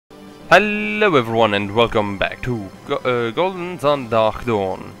Hello everyone and welcome back to Golden Sun Dark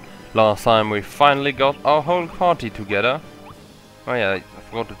Dawn. Last time we finally got our whole party together. Oh yeah, I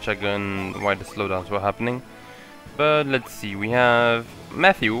forgot to check on why the slowdowns were happening. But let's see, we have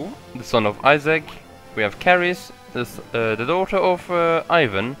Matthew, the son of Isaac. We have Caris, the daughter of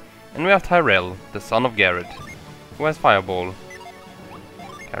Ivan. And we have Tyrell, the son of Garrett, who has Fireball.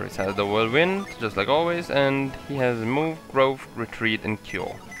 Caris has the Whirlwind, just like always, and he has Move, Growth, Retreat and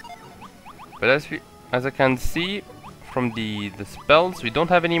Cure. But as I can see from the spells, we don't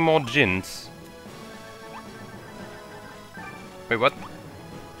have any more Djinns. Wait, what?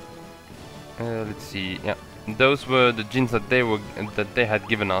 Let's see. Yeah, those were the Djinns that they had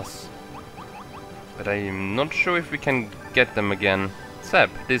given us. But I'm not sure if we can get them again.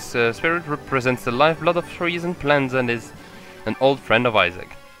 Seb, this spirit represents the lifeblood of trees and plants and is an old friend of Isaac.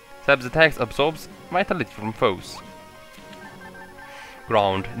 Seb's attacks absorbs vitality from foes.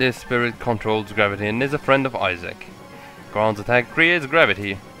 Ground. This spirit controls gravity and is a friend of Isaac. Ground's attack creates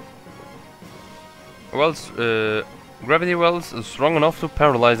gravity. Gravity wells is strong enough to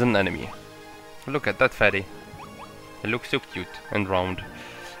paralyze an enemy. Look at that fatty. It looks so cute and round.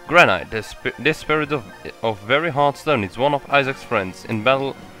 Granite. This spirit of very hard stone is one of Isaac's friends. In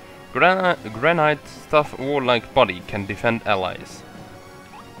battle, Granite's tough warlike body can defend allies.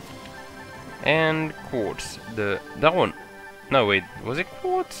 And Quartz. That one. No, wait, was it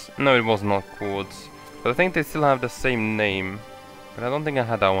Quartz? No, it was not Quartz. But I think they still have the same name. But I don't think I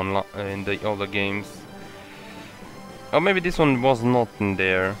had that one in the older games. Or maybe this one was not in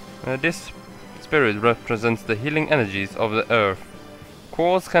there. This spirit represents the healing energies of the earth.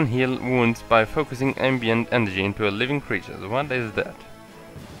 Quartz can heal wounds by focusing ambient energy into a living creature. What is that?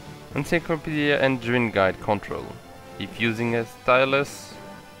 Encyclopedia and Djinn guide control. If using a stylus,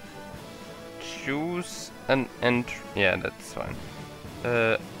 choose and yeah, that's fine.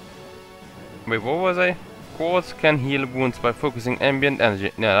 Wait, what was I? Quartz can heal wounds by focusing ambient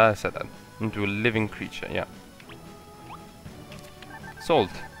energy. Yeah, I said that. Into a living creature, yeah.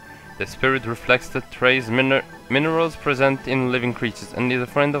 Salt. The spirit reflects the trace minerals present in living creatures and is a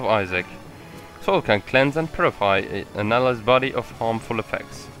friend of Isaac. Salt can cleanse and purify an ally's body of harmful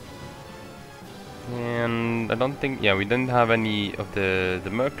effects. And I don't think, yeah, we didn't have any of the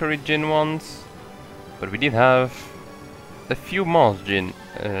Mercury Djinn ones. But we did have a few Mars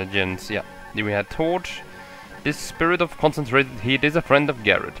Djinns, yeah. We had Torch. This spirit of concentrated heat is a friend of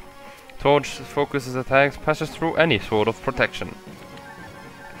Garrett. Torch focuses attacks, passes through any sort of protection.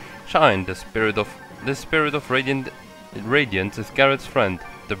 Shine, this spirit of radiance is Garrett's friend.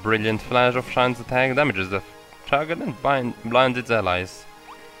 The brilliant flash of Shine's attack damages the target and blinds its allies.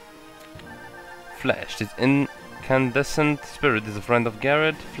 Flash, this incandescent spirit is a friend of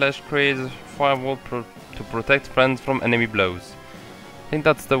Garrett. Flash creates a firewall to protect friends from enemy blows. I think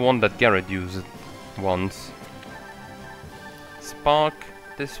that's the one that Garrett used once. Spark,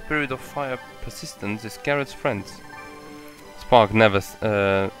 this spirit of fire persistence is Garrett's friend. Sparks never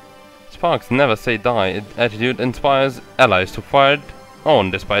say die. Its attitude inspires allies to fire it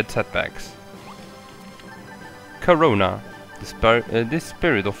on despite setbacks. Corona. This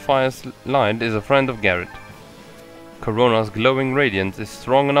spirit of fire's light is a friend of Garrett. Corona's glowing radiance is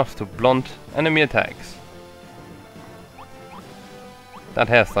strong enough to blunt enemy attacks. That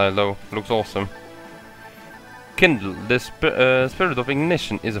hairstyle though looks awesome. Kindle. This spirit of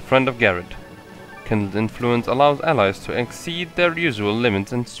ignition is a friend of Garrett. Kindle's influence allows allies to exceed their usual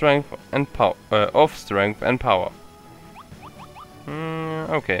limits in strength and power.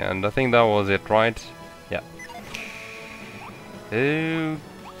 Okay, and I think that was it, right? Yeah.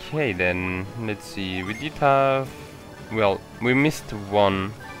 Okay then, let's see. We did have. Well, we missed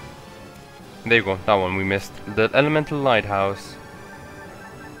one. There you go, that one we missed. The Elemental Lighthouse.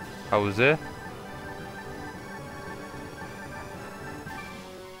 How was it?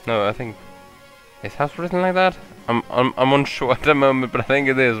 No, I think it has written like that. I'm unsure at the moment, but I think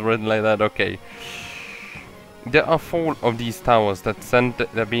it is written like that. Okay. There are 4 of these towers that send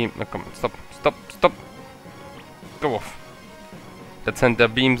their beam. Come on, stop. Go off. That sent their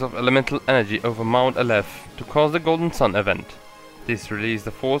beams of elemental energy over Mount Aleph to cause the Golden Sun event. This released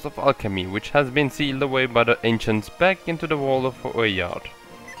the force of alchemy, which has been sealed away by the ancients back into the wall of Eduard.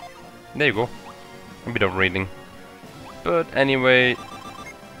 There you go. A bit of reading. But anyway,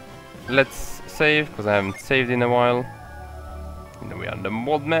 let's save, because I haven't saved in a while. And then we are on the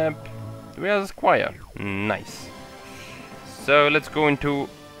mod map. We are the Squire. Nice. So let's go into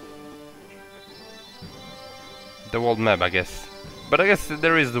the world map, I guess. But I guess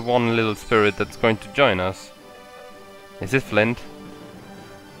there is the one little spirit that's going to join us. Is it Flint?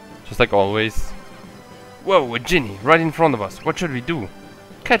 Just like always. Whoa, a Djinni right in front of us. What should we do?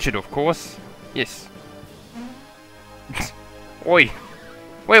 Catch it, of course. Yes. Oi.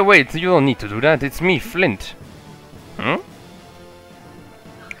 Wait, you don't need to do that. It's me, Flint. Hmm?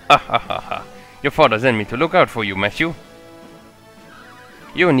 Ha. Your father sent me to look out for you, Matthew.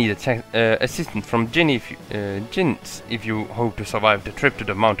 You will need assistance from Djinns if you hope to survive the trip to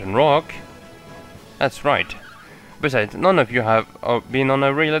the mountain rock. That's right. Besides, none of you have been on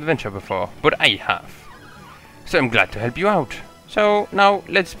a real adventure before, but I have. So I'm glad to help you out. So now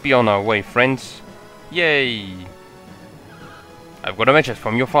let's be on our way, friends. Yay! I've got a message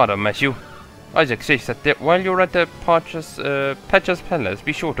from your father, Matthew. Isaac says that while you're at the Patch's Palace,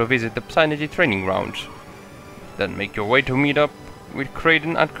 be sure to visit the Psynergy training grounds. Then make your way to meet up with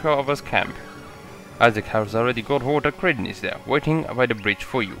Kraden at Carver's camp. Isaac has already got word that Kraden is there, waiting by the bridge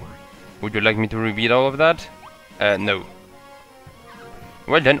for you. Would you like me to reveal all of that? No.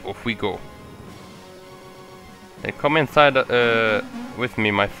 Well then, off we go. Hey, come inside with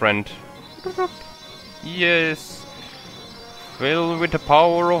me, my friend. Yes. Filled with the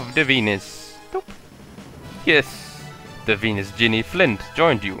power of the Venus. Yes. The Venus genie Flint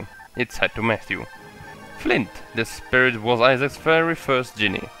joined you. It's sad to miss you. Flint, the spirit, was Isaac's very first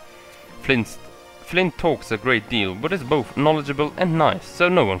genie. Flint talks a great deal, but is both knowledgeable and nice, so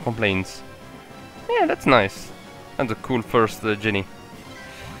no one complains. Yeah, that's nice. That's a cool first genie.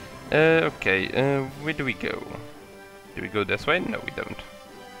 Okay, where do we go? Do we go this way? No, we don't.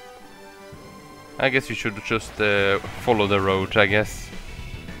 I guess you should just follow the road, I guess.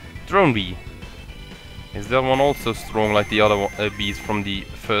 Drone bee. Is that one also strong like the other bees from the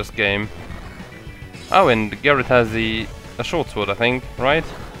first game? Oh, and Garrett has a short sword, I think, right?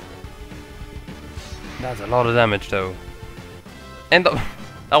 That's a lot of damage, though. And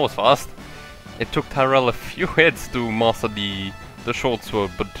that was fast. It took Tyrell a few hits to master the short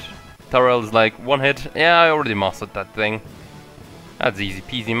sword, but Tyrell's like one hit. Yeah, I already mastered that thing. That's easy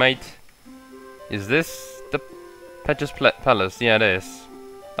peasy, mate. Is this the Patch's Palace? Yeah, it is.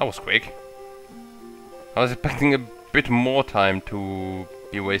 That was quick. I was expecting a bit more time to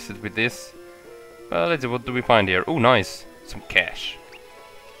be wasted with this. Well, let's see, what do we find here? Oh, nice. Some cash.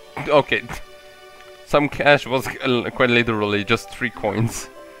 Okay. Some cash was quite literally just 3 coins.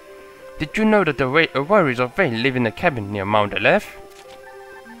 Did you know that the Warriors of Vale live in a cabin near Mount Aleph?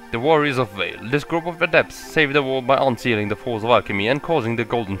 The Warriors of Vale. This group of adepts saved the world by unsealing the force of alchemy and causing the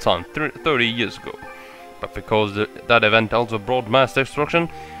Golden Sun 30 years ago. But because that event also brought mass destruction,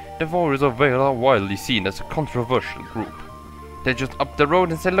 the Warriors of Vale are widely seen as a controversial group. They're just up the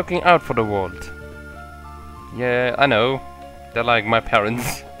road instead looking out for the world. Yeah, I know. They're like my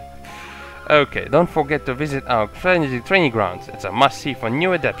parents. Okay, don't forget to visit our training grounds. It's a must-see for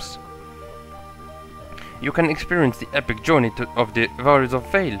new adepts. You can experience the epic journey of the Warriors of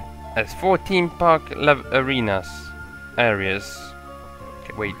Vale as 4 theme park arenas areas.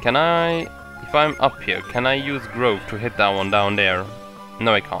 Okay, wait, can I... If I'm up here, can I use Grove to hit that one down there?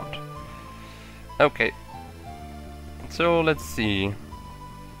 No, I can't. Okay. So, let's see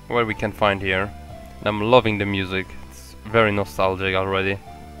what we can find here. I'm loving the music. It's very nostalgic already.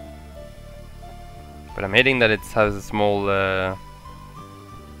 But I'm hating that it has a small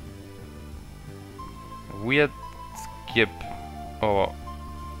weird skip. Oh,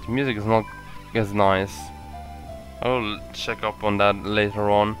 the music is not as nice. I'll check up on that later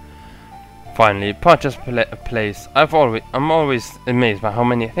on. Finally, Patch's place. I'm always amazed by how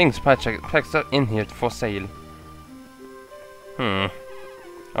many things Patch packs are in here for sale.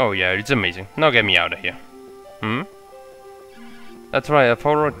 Oh yeah, it's amazing. Now get me out of here. That's right, I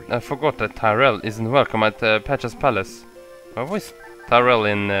forgot that Tyrell isn't welcome at Patch's Palace. Why was Tyrell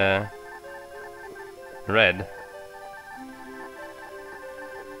in red?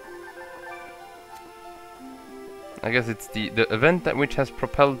 I guess it's the event which has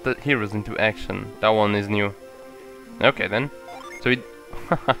propelled the heroes into action. That one is new. Okay then. So it...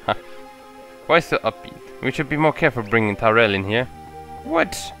 Why so upbeat? We should be more careful bringing Tyrell in here.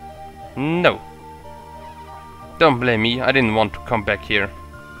 What? No. Don't blame me, I didn't want to come back here.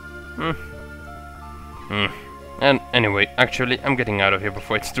 And anyway, actually, I'm getting out of here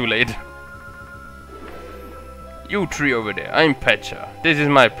before it's too late. You 3 over there, I'm Patcher. This is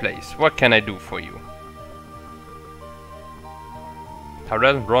my place. What can I do for you?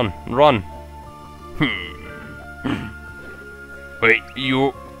 Tyrell, run, run. Wait,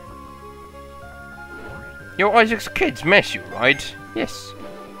 you're Isaac's kid's Matthew, right? Yes.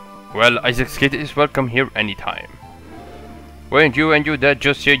 Well, Isaac's kid is welcome here anytime. Weren't you and your dad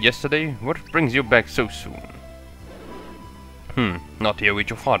just here yesterday? What brings you back so soon? Not here with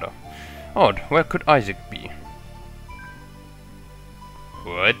your father. Odd, where could Isaac be?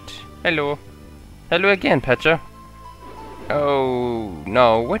 What? Hello. Hello again, Patcher. Oh,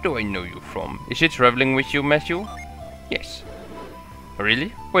 no, where do I know you from? Is she traveling with you, Matthew? Yes.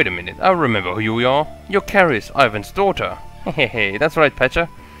 Really? Wait a minute, I remember who you are. You're Carrie's, Ivan's daughter. Hehehe, that's right, Patcher.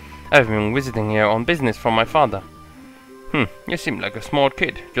 I've been visiting here on business from my father. You seem like a smart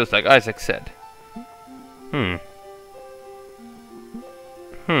kid, just like Isaac said.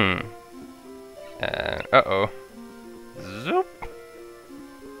 Uh-oh. Zoop.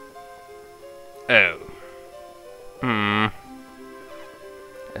 Oh.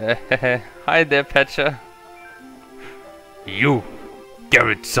 Hi there, Patcher. You!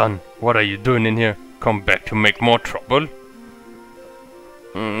 Garrett's son, what are you doing in here? Come back to make more trouble?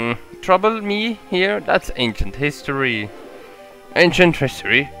 Trouble? Me? Here? That's ancient history. Ancient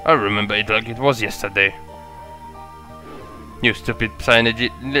history? I remember it like it was yesterday. You stupid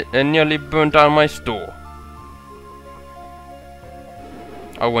signage nearly burned down my store.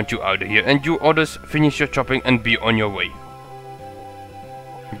 I want you out of here, and you others finish your chopping and be on your way.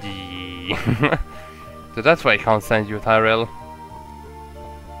 So that's why I can't stand you, Tyrell.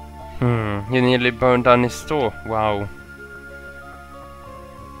 You nearly burned down his store. Wow.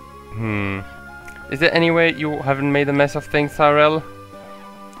 Is there any way you haven't made a mess of things, Tyrell?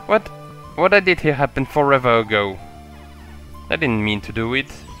 What I did here happened forever ago. I didn't mean to do it,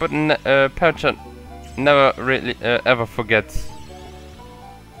 but Percha never really ever forgets.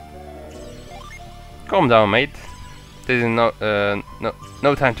 Calm down, mate. This is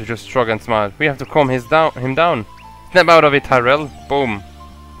no time to just shrug and smile. We have to calm him down. Snap out of it, Tyrell. Boom.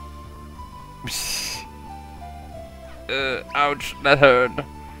 Ouch, that hurt.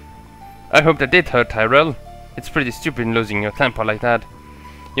 I hope that did hurt, Tyrell. It's pretty stupid losing your temper like that.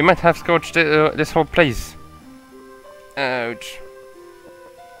 You might have scorched this whole place. Ouch.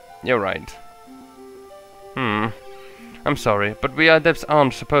 You're right. I'm sorry, but we adepts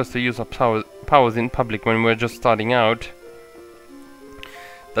aren't supposed to use our powers in public when we're just starting out.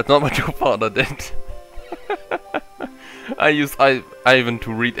 That's not what your father did. I used Ivan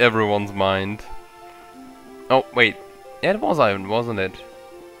to read everyone's mind. Oh, wait. Yeah, it was Ivan, wasn't it?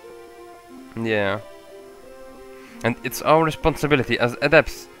 Yeah. And it's our responsibility as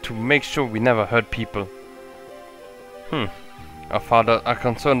adepts to make sure we never hurt people. Our father are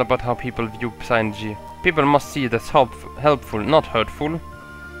concerned about how people view Psynergy. People must see it as helpful, not hurtful.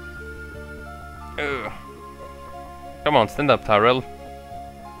 Come on, stand up, Tyrell.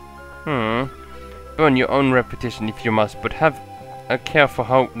 Burn your own reputation if you must, but have a care for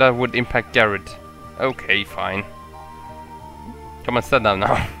how that would impact Garrett. Okay, fine. Come on, stand down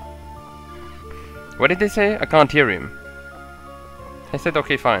now. What did they say? I can't hear him. I said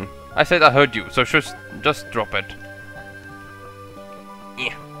okay, fine. I said I heard you, so just drop it.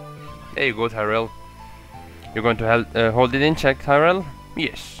 Yeah. There you go, Tyrell. You're going to hold it in check, Tyrell?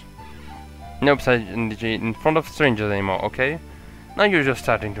 Yes. No Psynergy in front of strangers anymore, okay? Now you're just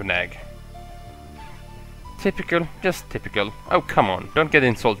starting to nag. Typical, just typical. Oh, come on, don't get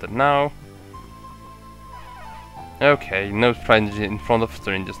insulted now. Okay, no Psynergy in front of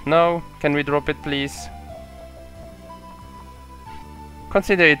strangers. No, can we drop it, please?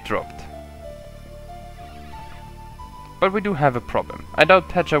 Consider it dropped. But we do have a problem. I doubt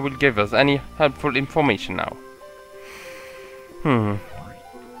Patcher will give us any helpful information now.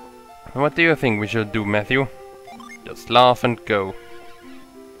 What do you think we should do, Matthew? Just laugh and go.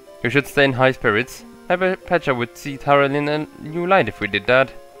 You should stay in high spirits. I bet Patcher would see Tyrell in a new light if we did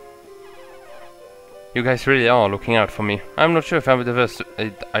that. You guys really are looking out for me. I'm not sure if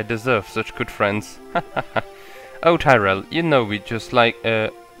I deserve such good friends. Oh, Tyrell, you know we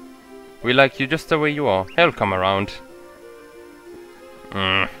like you just the way you are. Hell, come around.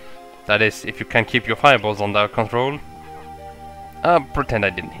 That is, if you can keep your fireballs under control. Pretend I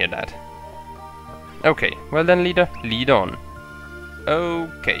didn't hear that. Okay, well then, leader, lead on.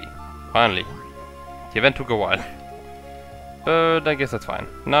 Okay, finally. The event took a while. But I guess that's fine.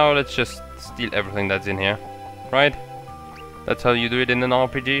 Now let's just steal everything that's in here. Right? That's how you do it in an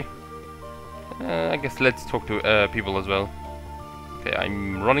RPG. I guess let's talk to people as well. Okay,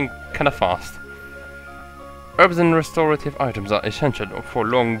 I'm running kinda fast. Herbs and restorative items are essential for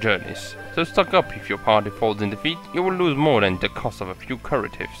long journeys, so stock up if your party falls in defeat. You will lose more than the cost of a few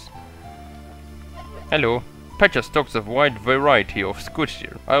curatives. Hello. Patcher stocks a wide variety of goods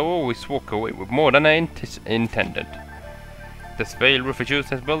here. I always walk away with more than I intended. This veiled refugees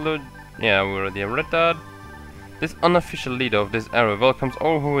has built. Yeah, we already read that. This unofficial leader of this area welcomes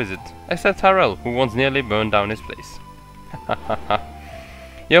all who visit, except Tyrell, who once nearly burned down his place.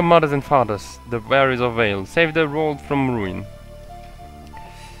 Your mothers and fathers, the bearers of Vale, saved the world from ruin.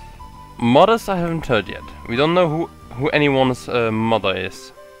 Mothers I haven't heard yet. We don't know who anyone's mother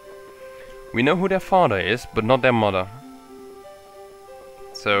is. We know who their father is, but not their mother.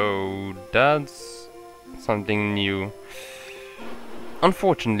 So that's something new.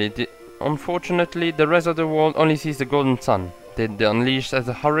 Unfortunately, the rest of the world only sees the golden sun. They unleashed as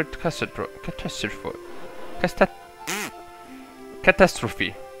a horrid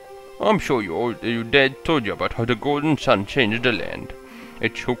catastrophe. I'm sure you dad told you about how the golden sun changed the land.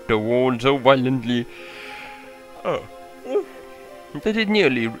 It shook the world so violently that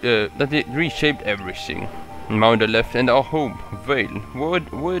it reshaped everything. Mount left and our home, Vale,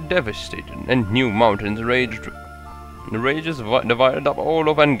 were devastated, and new mountains raged. The rages divided up all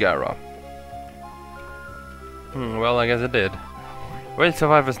of Angara. Well, I guess it did. Well,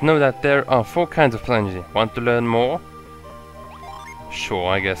 survivors know that there are 4 kinds of energy. Want to learn more? Sure,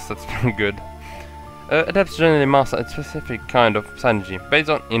 I guess that's pretty good. Adepts generally master a specific kind of energy, based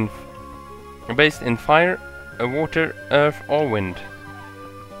in fire, water, earth, or wind.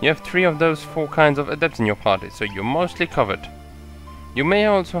 You have 3 of those 4 kinds of adepts in your party, so you're mostly covered. You may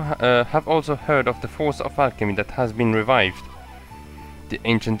also have also heard of the force of alchemy that has been revived. The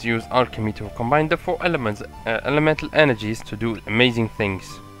ancients used alchemy to combine the 4 elemental energies to do amazing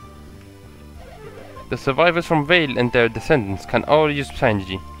things. The survivors from Vale and their descendants can all use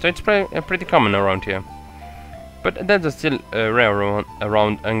energy, so it's pretty common around here. But adepts are still rare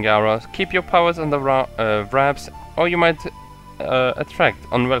around Angara. Keep your powers under wraps, or you might attract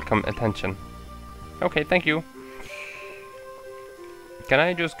unwelcome attention. Okay, thank you. Can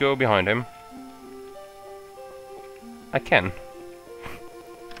I just go behind him? I can.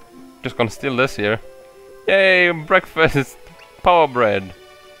 Just gonna steal this here. Yay, breakfast! Power bread!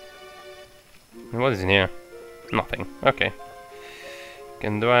 What is in here? Nothing. Okay.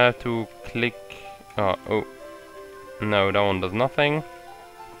 Do I have to click? Oh. No, that one does nothing.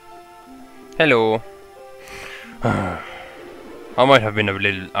 Hello. I might have been a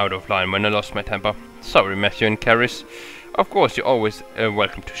little out of line when I lost my temper. Sorry, Matthew and Caris. Of course, you're always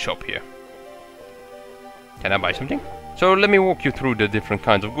welcome to shop here. Can I buy something? So let me walk you through the different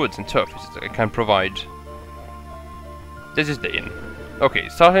kinds of goods and services I can provide. This is the inn. Okay,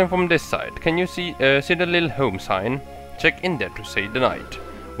 starting from this side, can you see the little home sign? Check in there to stay the night.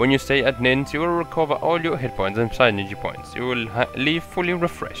 When you stay at Djinns, you will recover all your hit points and energy points. You will leave fully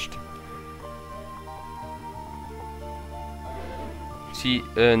refreshed. See,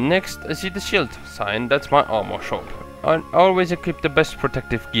 next, see the shield sign, that's my armor shop. I always equip the best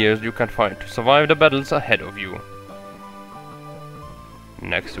protective gears you can find to survive the battles ahead of you.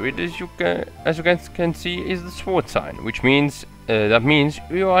 Next to it, as you can see, is the sword sign, which means that means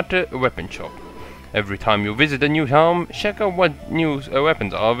you are at the weapon shop. Every time you visit a new home, check out what new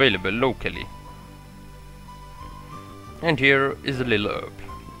weapons are available locally. And here is a little herb.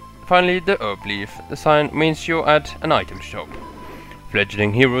 Finally, the herb leaf. The sign means you're at an item shop.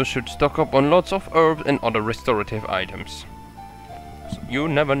 Fledgling heroes should stock up on lots of herbs and other restorative items. So you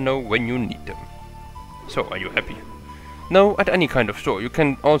never know when you need them. So, are you happy? No, at any kind of store. You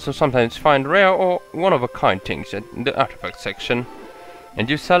can also sometimes find rare or one-of-a-kind things in the artifact section. And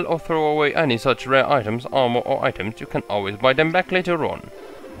you sell or throw away any such rare items, armor or items, you can always buy them back later on.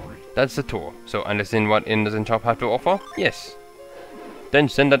 That's the tour. So, understand what inn does the shop have to offer? Yes. Then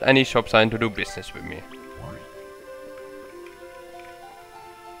send at any shop sign to do business with me.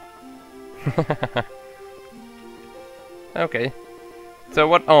 Okay. So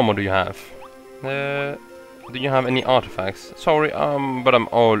what armor do you have? Do you have any artifacts? Sorry, but I'm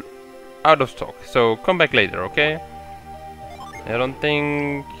all out of stock. So come back later, okay? I don't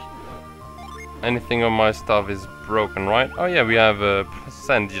think anything on my stuff is broken, right? Oh yeah, we have a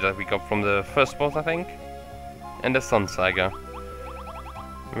percentage that we got from the first boss, I think. And the Sun Saga.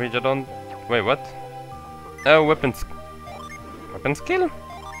 Which I don't... Wait, what? Oh, weapon skill?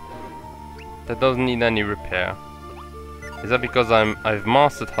 That doesn't need any repair. Is that because I've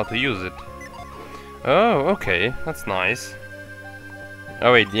mastered how to use it? Oh, okay, that's nice.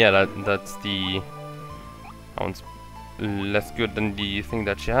 Oh wait, yeah, that's the... That one's less good than the thing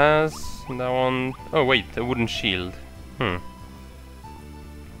that she has. That one... Oh wait, a wooden shield.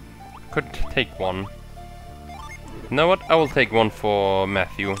 Could take one. You know what? I will take one for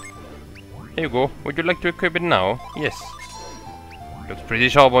Matthew. Here you go. Would you like to equip it now? Yes. Looks pretty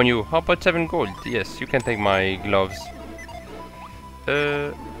sharp on you. How about 7 gold? Yes, you can take my gloves.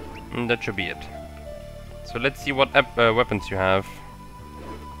 That should be it. So let's see what weapons you have.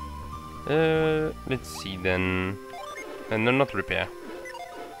 Let's see then. No, not repair.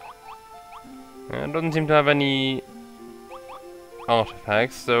 Doesn't seem to have any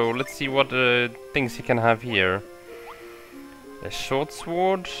artifacts. So let's see what things he can have here. A short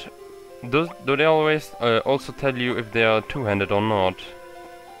sword. Do they always also tell you if they are two-handed or not?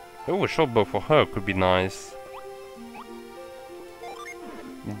 Oh, a short bow for her could be nice.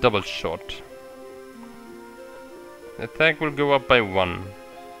 Double shot. Attack will go up by 1.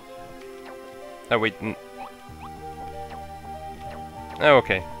 Oh wait. Oh,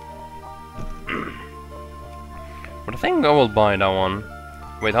 okay. But I think I will buy that one.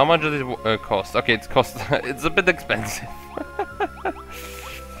 Wait, how much does it cost? Okay, it's it's a bit expensive.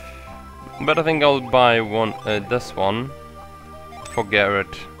 But I think I'll buy one, this one for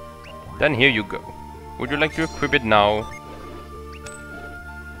Garrett. Then here you go. Would you like to equip it now?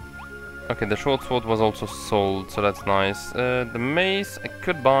 Okay, the short sword was also sold, so that's nice. The mace, I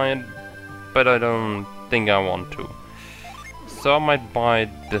could buy it, but I don't think I want to. So I might buy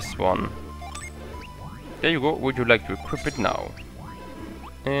this one. There you go. Would you like to equip it now?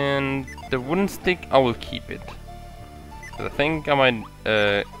 And the wooden stick, I will keep it. I think I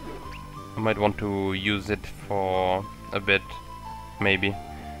might want to use it for a bit, maybe.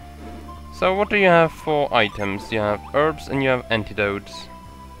 So what do you have for items? You have herbs and you have antidotes.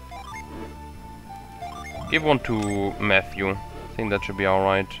 Give one to Matthew. I think that should be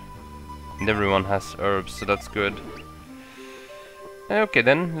alright. And everyone has herbs, so that's good. Okay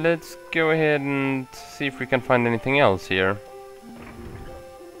then, let's go ahead and see if we can find anything else here.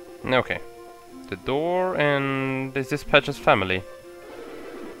 Okay. The door, and is this Patch's family?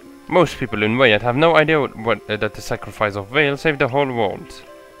 Most people in Wyatt have no idea that the sacrifice of Vale saved the whole world.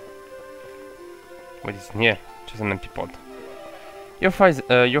 What is in here? Just an empty pot. Your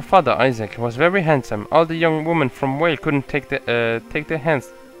father Isaac was very handsome. All the young women from Wales couldn't take their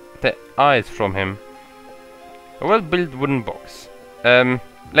eyes from him. A well-built wooden box.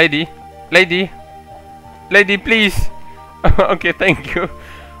 Lady, please. Okay, thank you.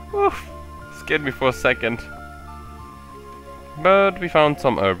 Oof, scared me for a second. But we found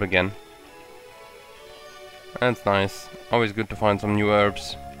some herb again. That's nice. Always good to find some new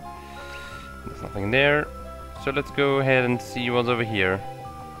herbs. There's nothing there. So let's go ahead and see what's over here.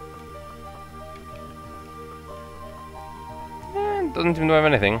 It doesn't seem to have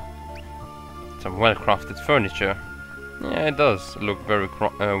anything. Some well-crafted furniture. Yeah, it does look very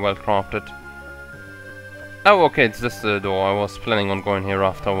well-crafted. Oh, okay, it's this door. I was planning on going here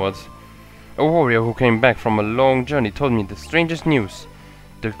afterwards. A warrior who came back from a long journey told me the strangest news.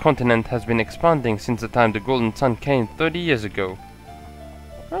 The continent has been expanding since the time the Golden Sun came 30 years ago.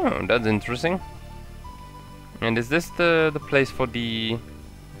 Oh, that's interesting. And is this the place for the...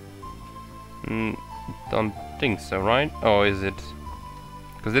 don't think so, right? Or is it?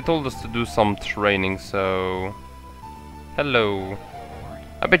 Because they told us to do some training, so... Hello.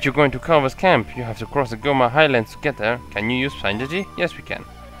 I bet you're going to Carver's camp. You have to cross the Goma Highlands to get there. Can you use synergy? Yes, we can.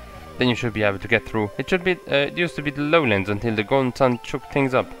 Then you should be able to get through. It used to be the lowlands until the Golden Sun shook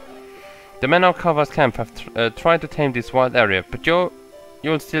things up. The men of Carver's camp have tried to tame this wild area, but you'll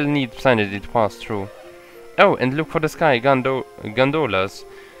still need synergy to pass through. Oh, and look for the sky gondolas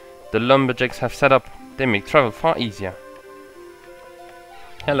the lumberjacks have set up. They make travel far easier.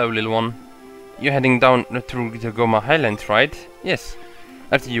 Hello, little one. You're heading down through the Goma Highlands, right? Yes.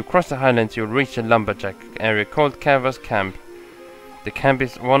 After you cross the highlands, you'll reach a lumberjack area called Carver's Camp. The camp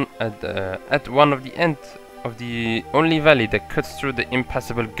is at one of the ends of the only valley that cuts through the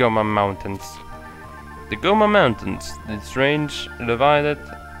impassable Goma Mountains. The Goma Mountains, this range divides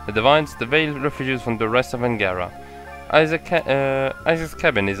the Vale refugees from the rest of Angara. Isaac's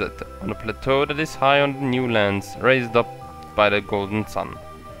cabin is on a plateau that is high on the new lands, raised up by the Golden Sun.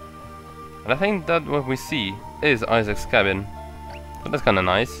 And I think that what we see is Isaac's cabin. So that's kinda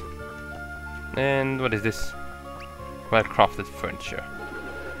nice. And what is this? Well-crafted furniture.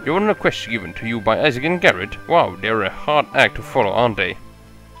 You want a quest given to you by Isaac and Garrett? Wow, they're a hard act to follow, aren't they?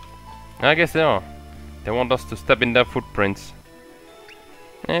 I guess they are. They want us to step in their footprints.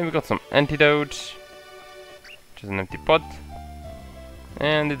 And we got some antidotes. Just an empty pot.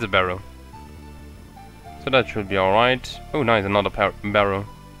 And it's a barrel. So that should be alright. Oh, nice, another barrel.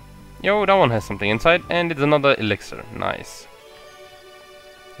 Yo, that one has something inside, and it's another elixir. Nice.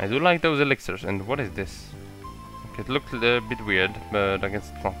 I do like those elixirs. And what is this? Okay, it looked a bit weird, but I guess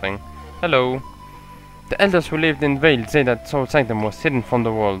it's nothing. Hello. The elders who lived in Vale say that Soul Sanctum was hidden from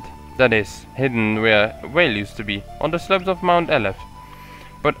the world. That is, hidden where Vale used to be, on the slopes of Mount Aleph.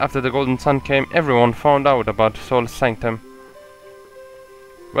 But after the Golden Sun came, everyone found out about Soul Sanctum.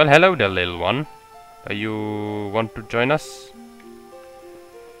 Well, hello there, little one. You want to join us?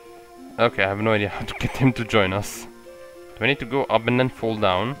 Okay, I have no idea how to get him to join us. Do I need to go up and then fall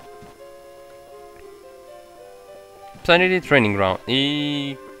down? Sanity training ground.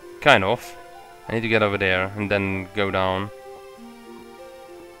 Kind of. I need to get over there and then go down.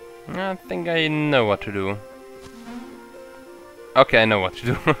 I think I know what to do. Okay, I know what to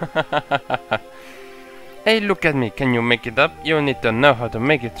do. Hey, look at me. Can you make it up? You need to know how to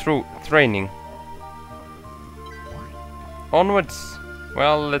make it through training. Onwards.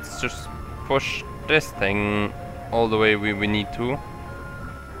 Well, let's just push this thing all the way we need to.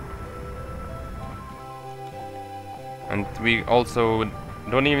 And we also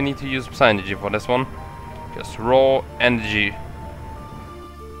don't even need to use Psy energy for this one. Just raw energy.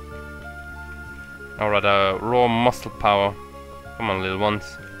 Or rather, raw muscle power. Come on, little ones.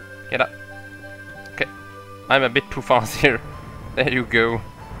 Get up. Okay. I'm a bit too fast here. There you go.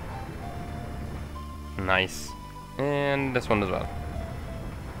 Nice. And this one as well.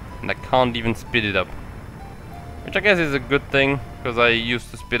 And I can't even speed it up. Which I guess is a good thing, because I used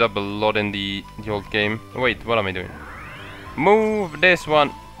to speed up a lot in the old game. Wait, what am I doing? Move this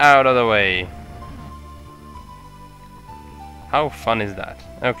one out of the way. How fun is that?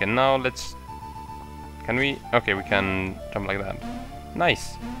 Okay, now let's... Can we? Okay, we can jump like that.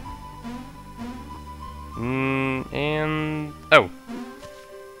 Nice. And... Oh!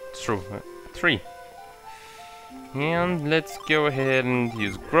 It's true. 3. And let's go ahead and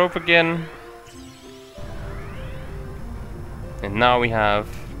use growth again. And now we have...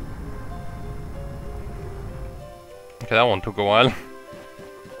 Okay, that one took a while.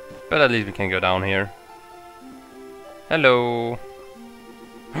 But at least we can go down here. Hello.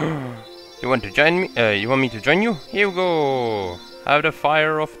 You want to join me? You want me to join you? Here we go. Have the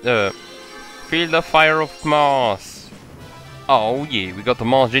fire of the... Feel the fire of Mars. Oh yeah, we got the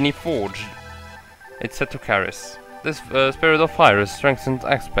Mars Genie forged. It's set to Charis. This spirit of fire is strengthened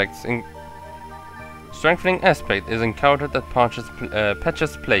aspects in... Strengthening aspect is encountered at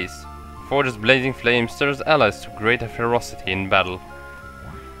Patch's place. Forges blazing flame, stirs allies to greater ferocity in battle.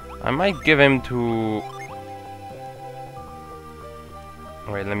 I might give him to...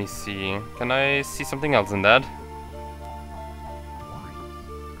 Wait, let me see. Can I see something else in that?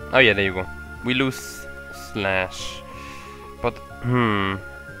 Oh yeah, there you go. We lose Slash. But,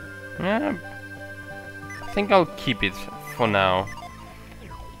 yeah, I think I'll keep it for now.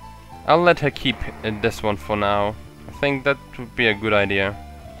 I'll let her keep this one for now. I think that would be a good idea.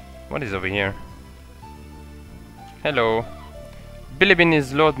 What is over here? Hello. Bilibin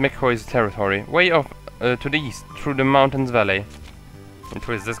is Lord McCoy's territory, way off to the east, through the mountains valley. And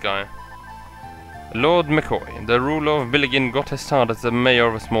who is this guy? Lord McCoy, the ruler of Billigin, got his start as the mayor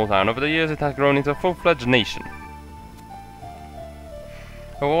of a small town. Over the years it has grown into a full-fledged nation.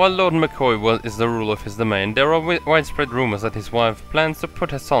 While Lord McCoy is the ruler of his domain, there are widespread rumors that his wife plans to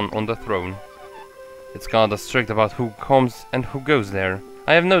put her son on the throne. Its guards are strict about who comes and who goes there.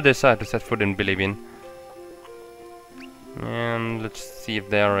 I have no desire to set foot in Bilibin. And let's see if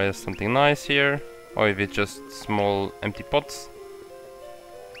there is something nice here, or if it's just small empty pots.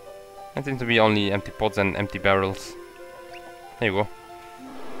 It seems to be only empty pots and empty barrels. There you go.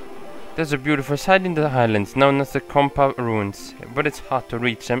 There's a beautiful site in the highlands known as the Compa Ruins, but it's hard to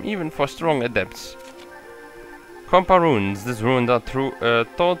reach them even for strong adepts. Compa Ruins, these ruins are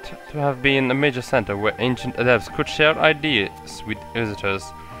thought to have been a major center where ancient adepts could share ideas with visitors.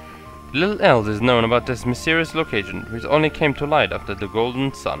 Little else is known about this mysterious location, which only came to light after the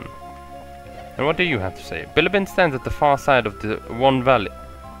Golden Sun. And what do you have to say? Bilibin stands at the far side of the one valley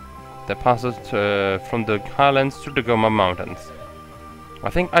that passes from the highlands to the Goma Mountains. I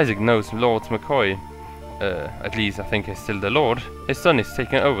think Isaac knows Lord McCoy. At least I think he's still the Lord. His son is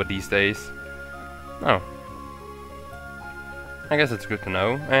taking over these days. Oh. I guess it's good to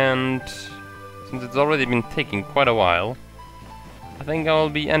know. And since it's already been taking quite a while, I think I'll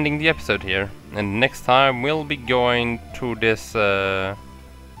be ending the episode here. And next time we'll be going to this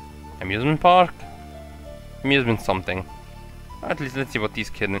amusement park? Amusement something. At least let's see what these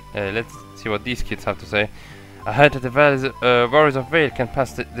kids have to say. I heard that the Warriors of Vale can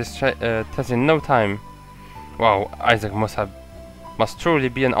pass this test in no time. Wow, Isaac must truly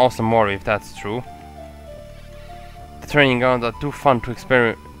be an awesome warrior if that's true. The training grounds are too fun to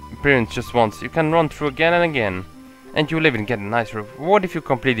experience just once. You can run through again and again. And you live and get a nice roof. What if you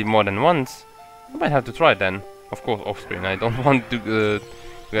complete it more than once? I might have to try it then. Of course off screen. I don't want to, you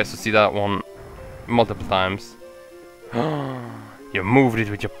guys to see that one multiple times. You moved it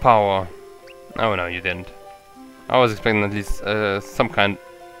with your power. Oh no, you didn't. I was expecting at least some kind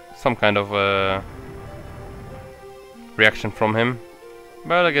of reaction from him,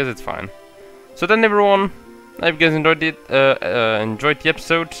 but I guess it's fine. So then, everyone, I hope you guys enjoyed the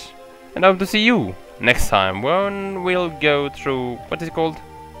episode, and I hope to see you next time when we'll go through what is it called?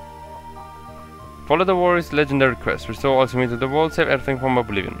 Follow the Warrior's legendary quest. Restore all to the world. Save everything from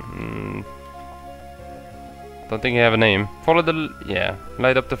oblivion. Don't think I have a name. Follow the... yeah.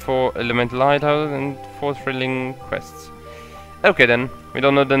 Light up the 4 elemental lighthouse and 4 thrilling quests. Okay then, we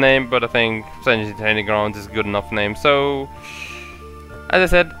don't know the name, but I think Sanity Training Grounds is a good enough name. So, as I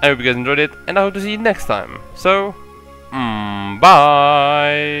said, I hope you guys enjoyed it, and I hope to see you next time. So,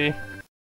 bye!